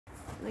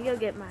Let me go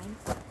get mine.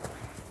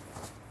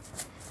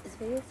 Is the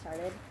video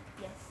started?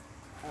 Yes.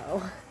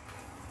 Oh.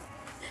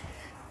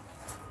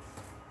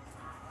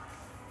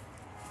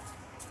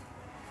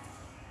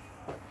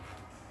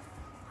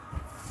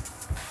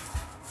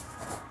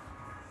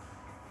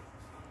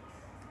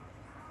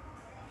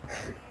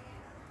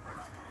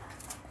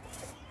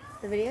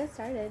 The video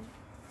started.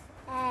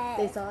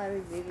 They saw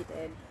every movie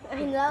did. I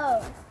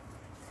know.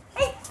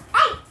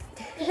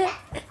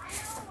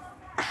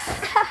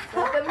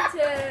 Welcome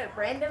to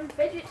random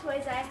fidget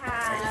toys I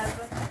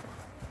have.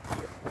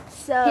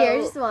 So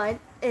Here's one.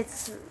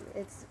 It's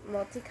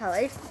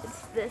multicolored.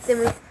 it's this. Then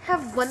we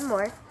have one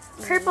more.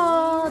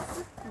 Purple.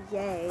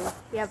 Yay.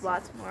 We have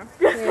lots more.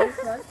 Here's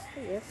one for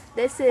you.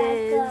 This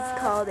is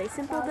called a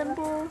simple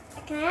dimple.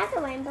 Can I have the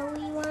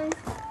rainbowy one?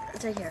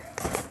 It's right here.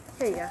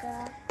 Here you go.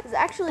 It's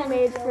actually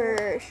made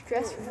for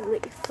stress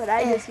relief, but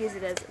I just use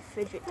it as a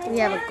fidget toy. We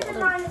have a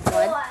golden one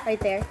right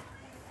there.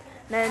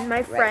 Then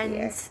my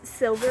friend's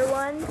silver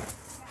one.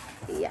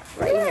 Yeah,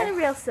 Right right here.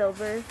 real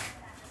silver.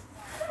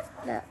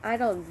 No, I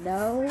don't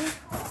know.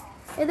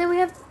 And then we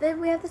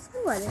have this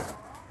blue one.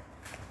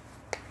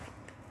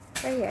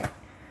 Right here.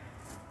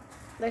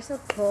 They're so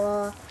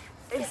cool.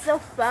 It's so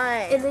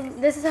fun. And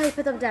then this is how you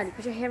put them down. You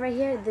put your hand right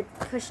here, then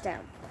push down.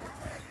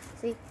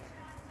 See?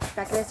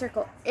 Back in a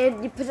circle.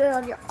 And you put it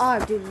on your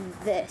arm doing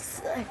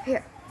this. Like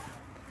here.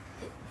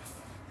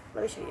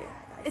 Let me show you.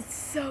 It's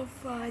so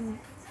fun.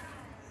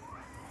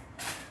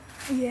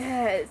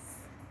 Yes.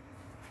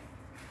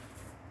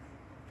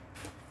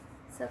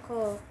 So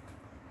cool.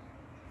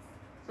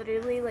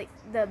 Literally, like,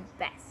 the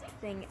best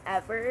thing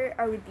ever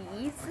are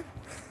these.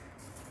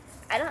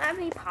 I don't have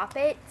any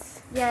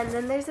poppets. Yeah, and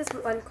then there's this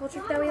one cool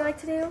trick that we like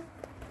to do.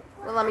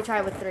 Well, let me try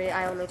it with 3.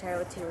 I only try it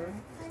with 2.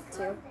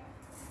 So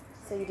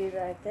you do it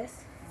like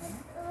this.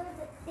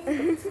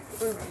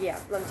 Yeah,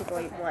 let me take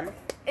away 1.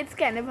 It's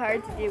kind of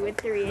hard to do with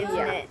 3, isn't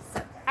Yeah. it?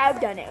 I've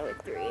done it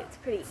with 3. It's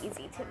pretty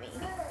easy to me.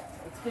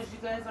 It's because you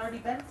guys already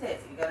bent it.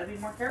 You gotta be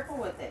more careful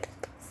with it.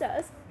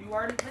 So, You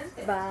already bent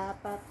it. Ba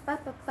ba ba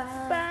ba ba.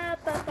 ba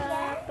ba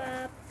ba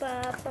ba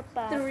ba ba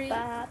ba 3.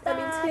 ba I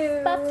mean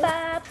 2. ba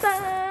ba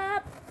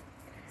ba.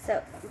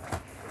 So,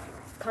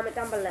 comment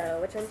down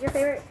below which one's your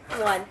favorite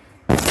one.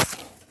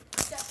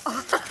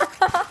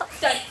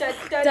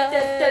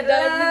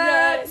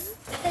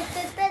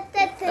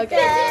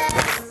 Okay.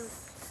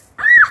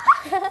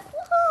 I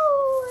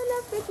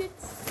love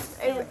fidgets.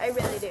 I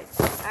really do.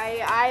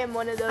 I am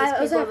one of those I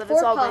also people have that is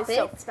 4 always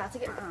so poppets. About to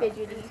get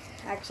fidgety.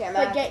 Actually, I'm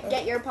But out.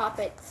 get your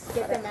poppets.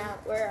 Get them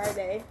out. Where are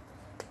they?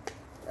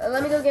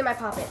 Let me go get my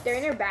poppet. They're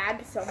in your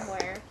bag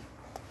somewhere.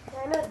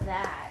 I know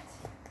that.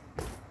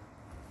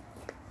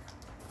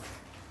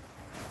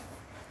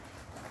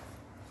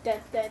 Da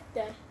da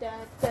da da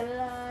da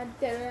da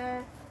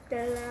da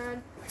da da.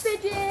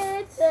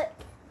 Fidgets.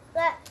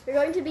 You're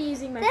going to be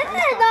using my This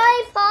friend's is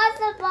poppets.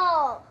 not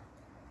possible.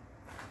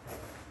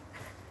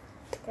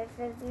 This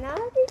is not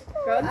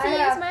Going to I use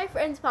have- my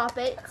friend's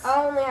poppets.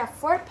 I only have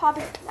 4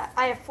 poppets.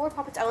 I have 4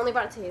 poppets. I only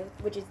brought 2,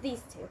 which is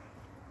these 2.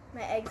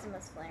 My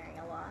eczema's flaring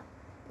a lot.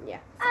 Yeah.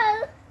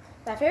 Oh.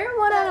 My favorite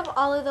one out of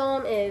all of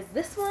them is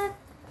this one,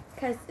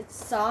 because it's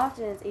soft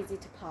and it's easy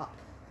to pop.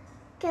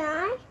 Can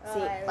I?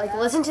 See, I like love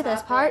listen to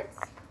this part.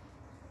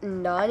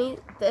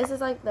 poppets. This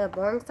is like the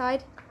boring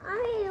side.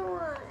 I need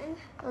one.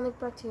 I only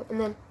brought 2, and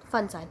then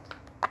fun side.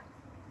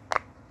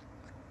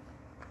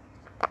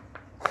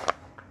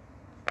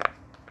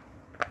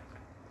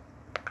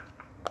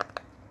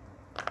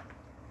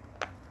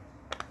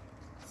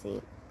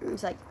 See,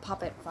 it's like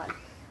pop it fun.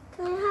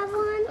 Can I have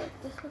one?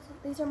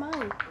 These are mine.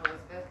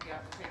 Elizabeth, you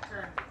have to take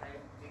turns, okay?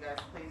 You guys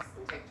please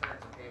take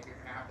turns, okay? If you're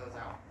gonna have those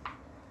out.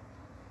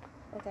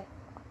 Okay.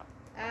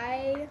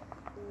 I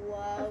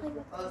love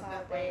Elizabeth,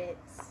 wait.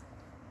 poppets.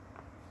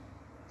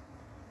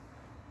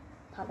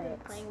 Pop I've been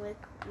it. playing with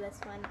this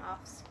one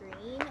off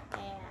screen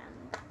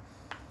and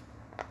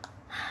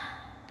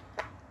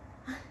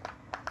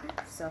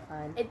So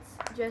fun. it's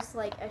just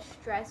like a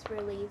stress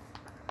relief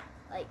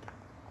like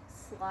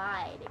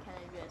slide. It kind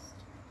of just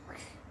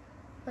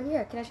Oh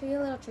here, can I show you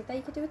a little trick that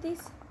you could do with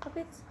these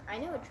puppets? I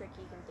know a trick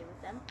you can do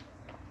with them.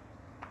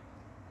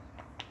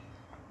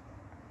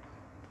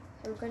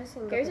 I'm gonna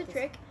sing. Here's a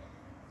trick,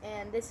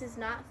 and this is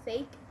not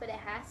fake, but it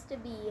has to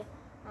be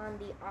on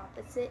the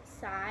opposite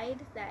side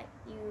that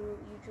you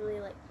usually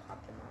like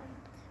pop them on,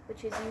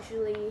 which is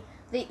usually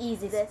The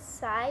easiest. this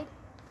side.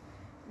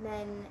 And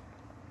then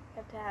you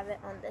have to have it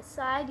on this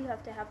side. You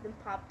have to have them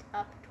popped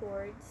up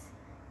towards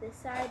this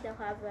side. They'll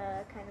have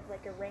a kind of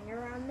like a ring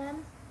around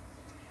them.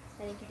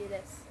 And you can do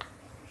this.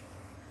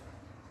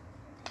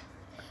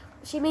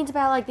 She means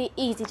about like the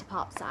easy to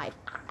pop side.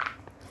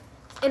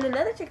 And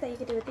another trick that you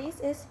could do with these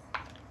is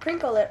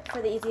crinkle it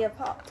for the easy to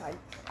pop side.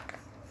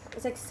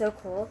 It's like so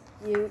cool.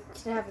 You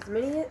can have as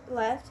many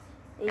left,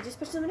 and you just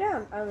push them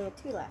down. I only have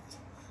 2 left.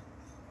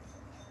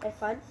 They're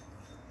fun.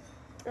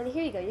 And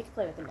here you go. You can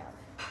play with them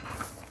now.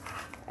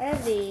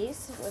 And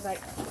these was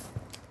like,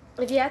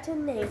 if you had to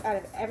name out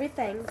of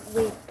everything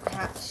we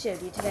have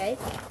showed you today,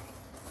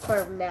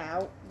 for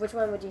now, which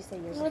one would you say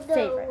your We'll go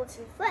favorite? with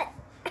your foot.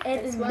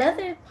 And This one?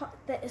 another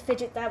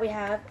fidget that we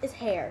have is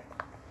hair.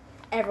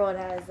 Everyone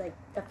has like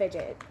a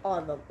fidget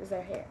on them is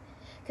their hair.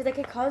 Because they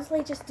can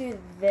constantly just do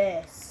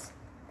this.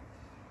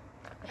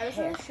 I was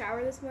Hair. in the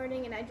shower this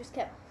morning and I just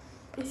kept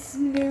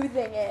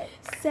smoothing it.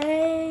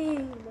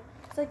 Same.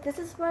 It's like this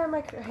is why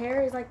my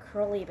hair is like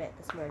curly a bit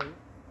this morning.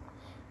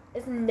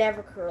 It's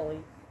never curly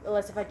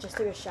unless if I just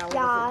took a shower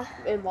with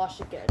it and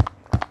wash it good.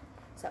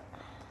 So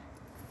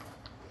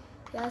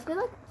yeah, it's been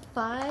like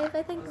 5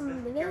 I think Careful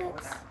with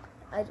minutes.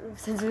 that.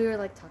 Since we were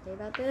like talking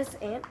about this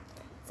and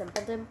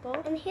Simple Dimple.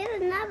 And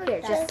here's another.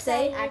 Here, just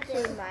say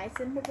Actually, my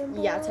simple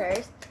dimple. yeah, it's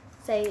hers.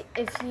 Say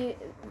if you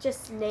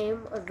just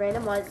name a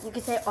random one. You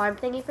can say arm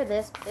thingy for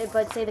this,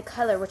 but say the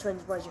color. Which one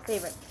was your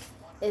favorite?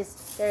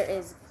 There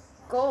is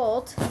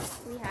gold,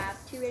 We have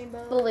 2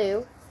 rainbows,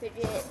 blue,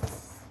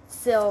 fidgets.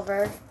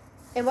 silver,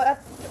 and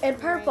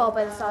purple,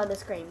 but it's not on the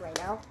screen right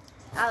now.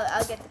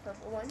 I'll get the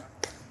purple one.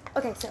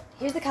 Okay, so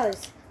here's the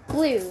colors: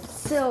 blue,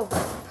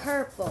 silver,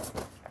 purple,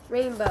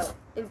 rainbow,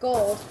 and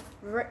gold.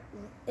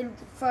 And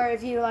for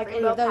if you like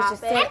any of those,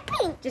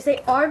 just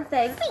say arm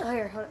thing. Oh,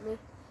 here, hold me.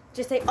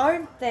 Just say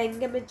arm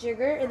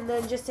thingamajigger, and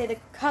then just say the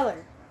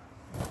color.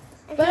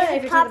 But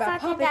if you're talking about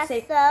pop it,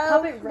 say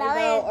pop it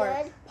rainbow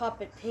or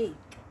pop it pink.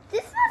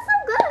 This smells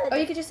so good. Or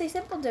you could just say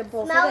Simple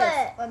Dimple Smell for this.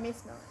 it. Let me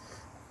smell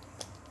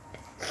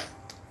it.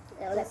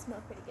 Yeah, that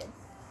smells pretty good.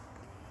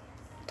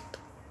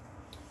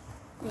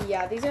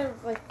 Yeah, these are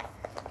like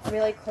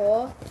really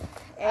cool.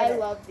 I And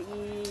love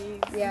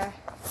these. yeah.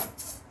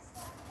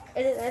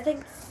 And I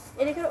think,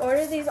 and you can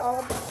order these all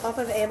off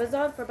of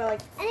Amazon for about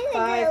like I think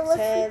 5,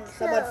 10,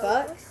 somewhat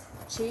bucks.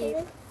 Cheap.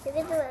 You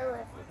can do it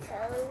with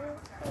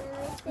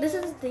your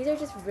toes. These are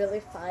just really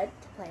fun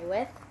to play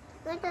with.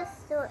 Let us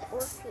do it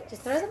with you.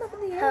 Just throw them up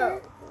in the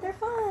air. They're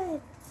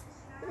fun.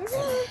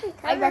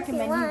 I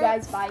recommend you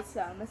guys buy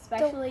some,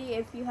 especially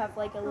if you have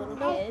like a little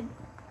kid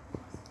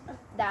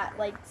that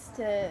likes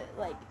to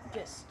like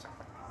just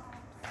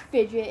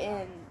fidget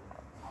in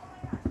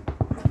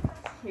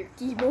your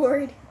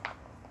keyboard.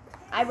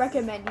 I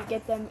recommend you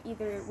get them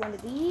either one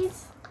of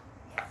these,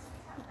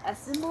 a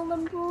Simple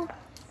Dimple,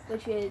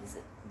 which is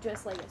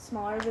just like a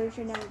smaller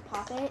version of a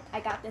Pop-It. I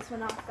got this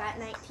one off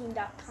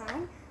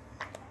fat19.com.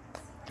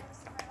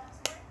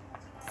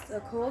 So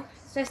cool.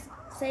 Just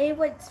say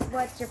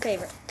what's your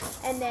favorite.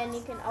 And then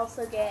you can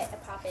also get a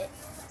Pop-It.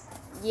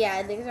 Yeah,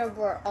 and these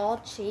were all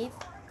cheap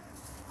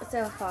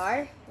so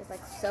far. It's like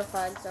so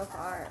fun so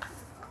far.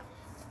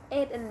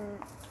 And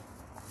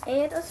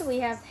also we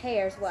have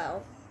hair as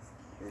well.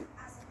 You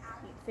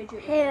fidget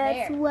with your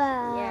hair.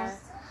 well. Yeah.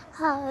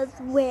 As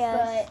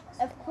well.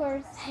 But of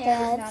course,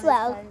 hair is not as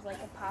fun as like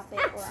a Pop-It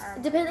or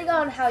arm. Depending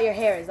on how your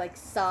hair is, like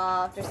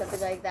soft or something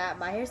like that.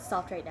 My hair's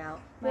soft right now.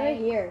 Right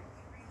here.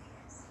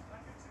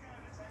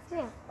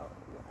 Yeah.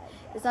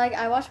 It's like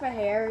I wash my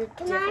hair.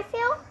 Can I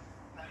feel?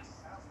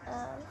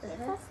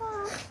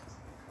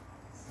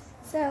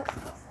 So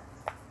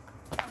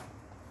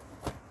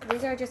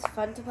these are just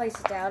fun to place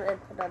down and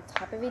put on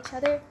top of each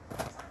other.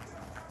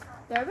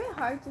 They're a bit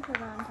hard to put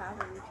on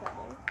top of each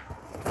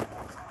other.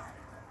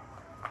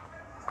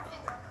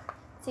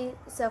 See,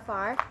 so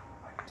far.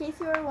 In case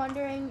you were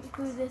wondering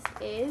who this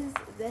is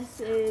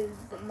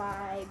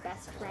my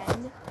best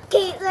friend.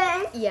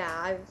 Caitlin. Yeah,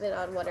 I've been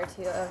on 1 or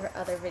 2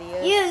 other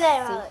videos. You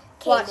know.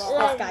 See? Watch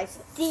this, guys.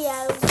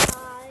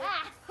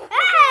 DIY.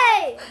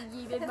 Hey!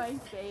 Yeeted my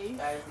face.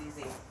 That is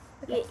easy.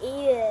 You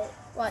eat it.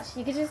 Watch,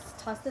 you could just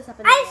toss this up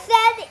in the air. I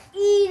said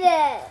eat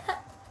it.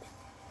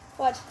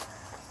 Watch,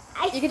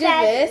 I You said could do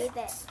this. eat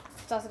it.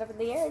 toss it up in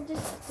the air and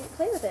just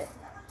play with it.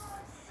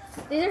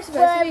 These are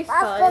supposed to be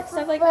fun,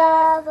 stuff like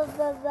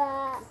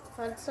that.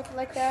 Fun stuff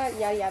like that,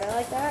 yada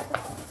like that.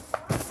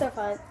 So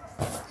fun.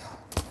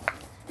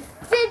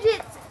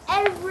 Fidgets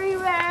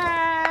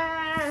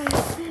everywhere.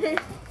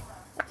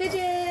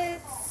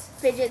 Fidgets.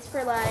 Fidgets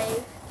for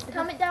life.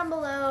 Comment down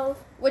below.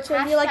 Which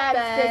one you like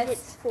Hashtag Fidgets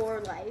best? for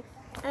life.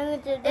 I'm gonna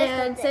do this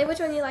And with say it. which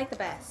one you like the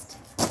best.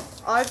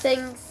 Odd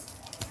things.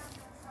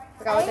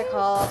 Forgot what they're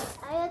called.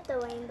 I got the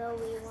rainbow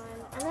one.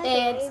 I like the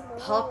And rainbow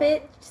pop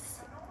it.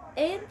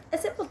 And a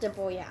Simple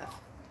Dimple we have.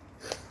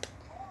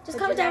 Just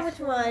comment down which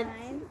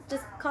one.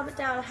 Just comment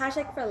down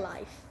hashtag for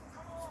life.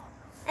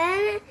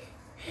 And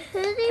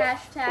who do you,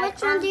 Hashtag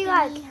which one do you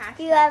Auntie, like? hashtag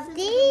Do you have Simple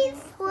these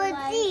Dimple for or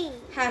life. these?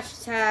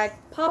 Hashtag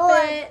pop Or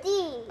it.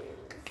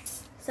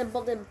 these?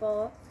 Simple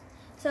Dimple.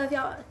 So if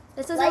y'all,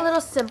 this is Like- a little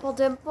Simple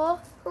Dimple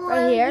Or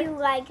right here. you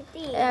like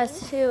these? It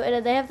has 2, and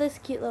then they have this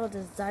cute little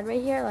design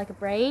right here, like a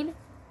brain.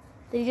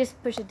 Then you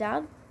just push it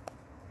down,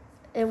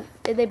 and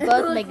they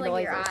both make Looks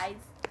like your noises. eyes.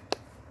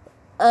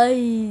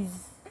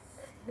 Eyes.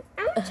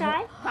 I'm gonna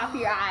try. Pop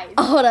your eyes.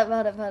 Hold up.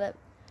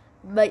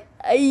 My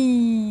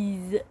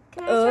eyes.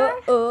 Can I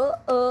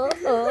try?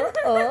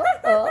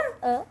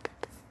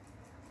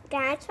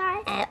 Can I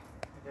try?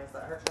 Just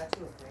let her try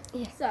too,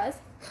 okay? Sus.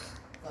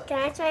 Can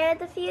I try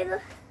with a few?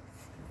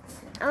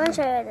 I want to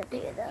try with a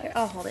few though. Here,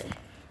 I'll hold it.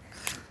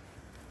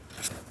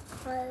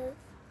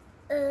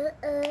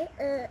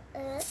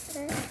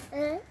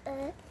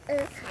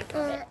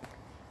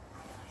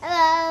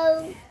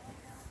 Hello.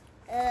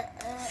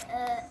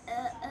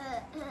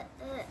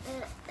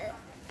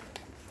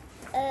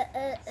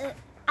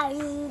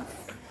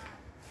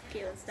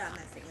 stop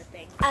messing with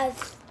things.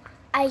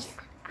 Ice.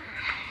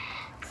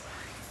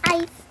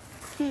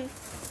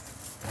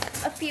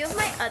 A few of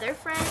my other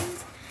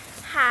friends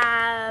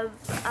have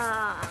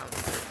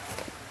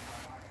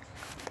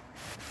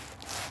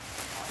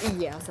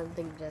Yeah,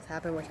 something just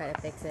happened. We're trying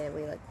to fix it.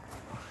 We like.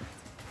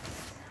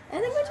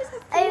 And then we just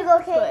have. Are you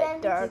okay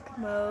then? dark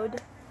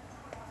mode.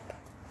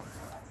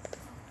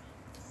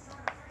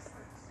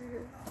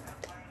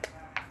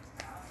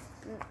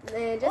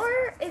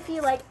 Or if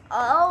you like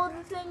all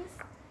the things,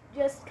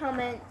 just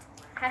comment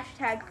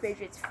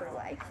 #fidgets for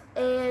life.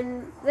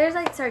 And there's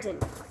like certain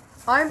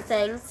arm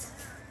things,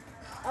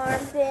 Arm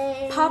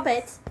things.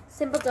 poppets,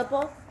 simple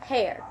double,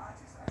 hair.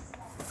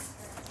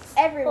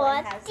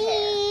 Everyone has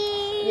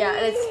hair. Yeah,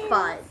 and it's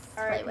fun to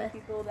play Alright, with.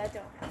 people that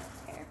don't have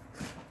hair.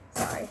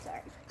 Sorry.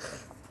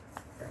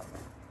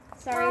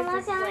 Sorry, Mama,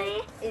 this is can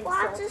like we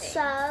watch a insulting.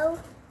 show?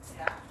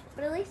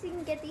 But at least you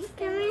can get these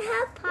Can things. we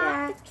have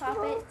Paw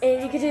Patrol?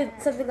 And you could do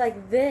something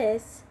like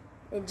this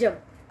and jump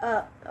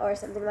up or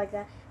something like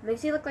that. It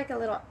makes you look like a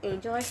little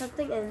angel or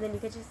something, and then you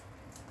could just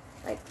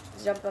like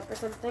jump up or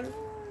something.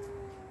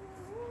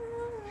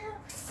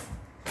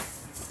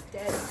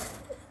 Dead.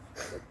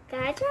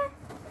 Can I try?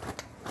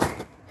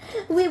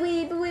 Wee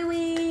wee wee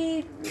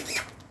wee.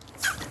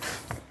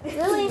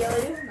 Really?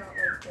 Yelly's not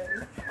like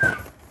this.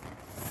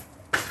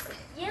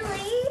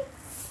 Yilly?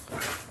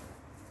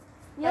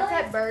 Let's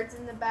have birds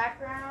in the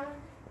background.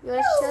 You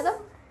want to show them?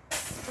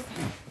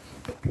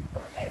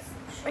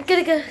 We're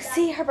gonna go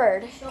see her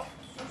bird.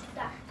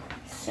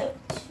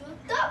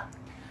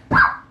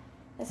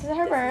 This is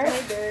her bird.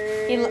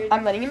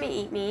 I'm letting him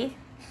eat me.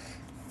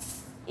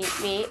 Eat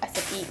me. I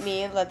said eat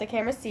me. Let the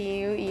camera see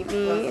you. Eat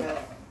me.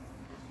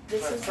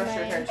 This Let's is brush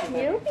your hair my too,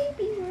 new baby.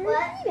 baby bird.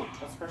 What?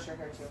 Let's brush your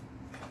hair too.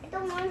 I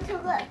don't want to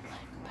look.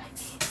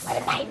 Let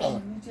him bite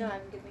me. No,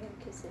 I'm giving him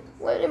kisses.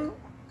 Let him.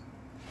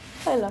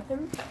 I love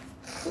him.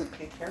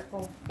 Be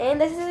careful. And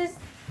this is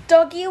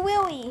Doggy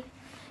Willie.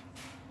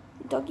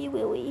 Doggy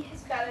Willie.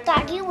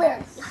 Doggy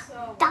Willie.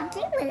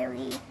 Doggy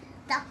Willie.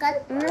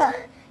 Doggy.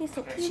 He's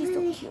so she's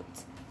so cute.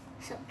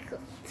 So cool.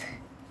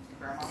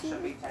 Grandma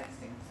should be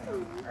texting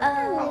soon.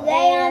 Oh,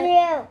 lay on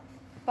you.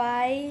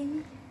 Bye.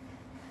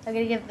 I'm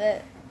gonna give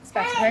the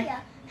specs to her.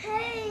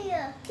 Hey.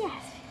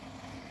 Yes.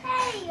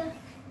 Hey.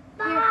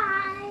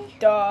 Bye.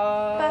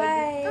 Dog.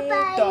 Bye.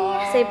 Bye-bye.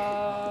 Dog. Say Hey.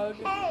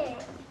 bye.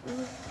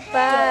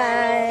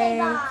 Say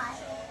bye.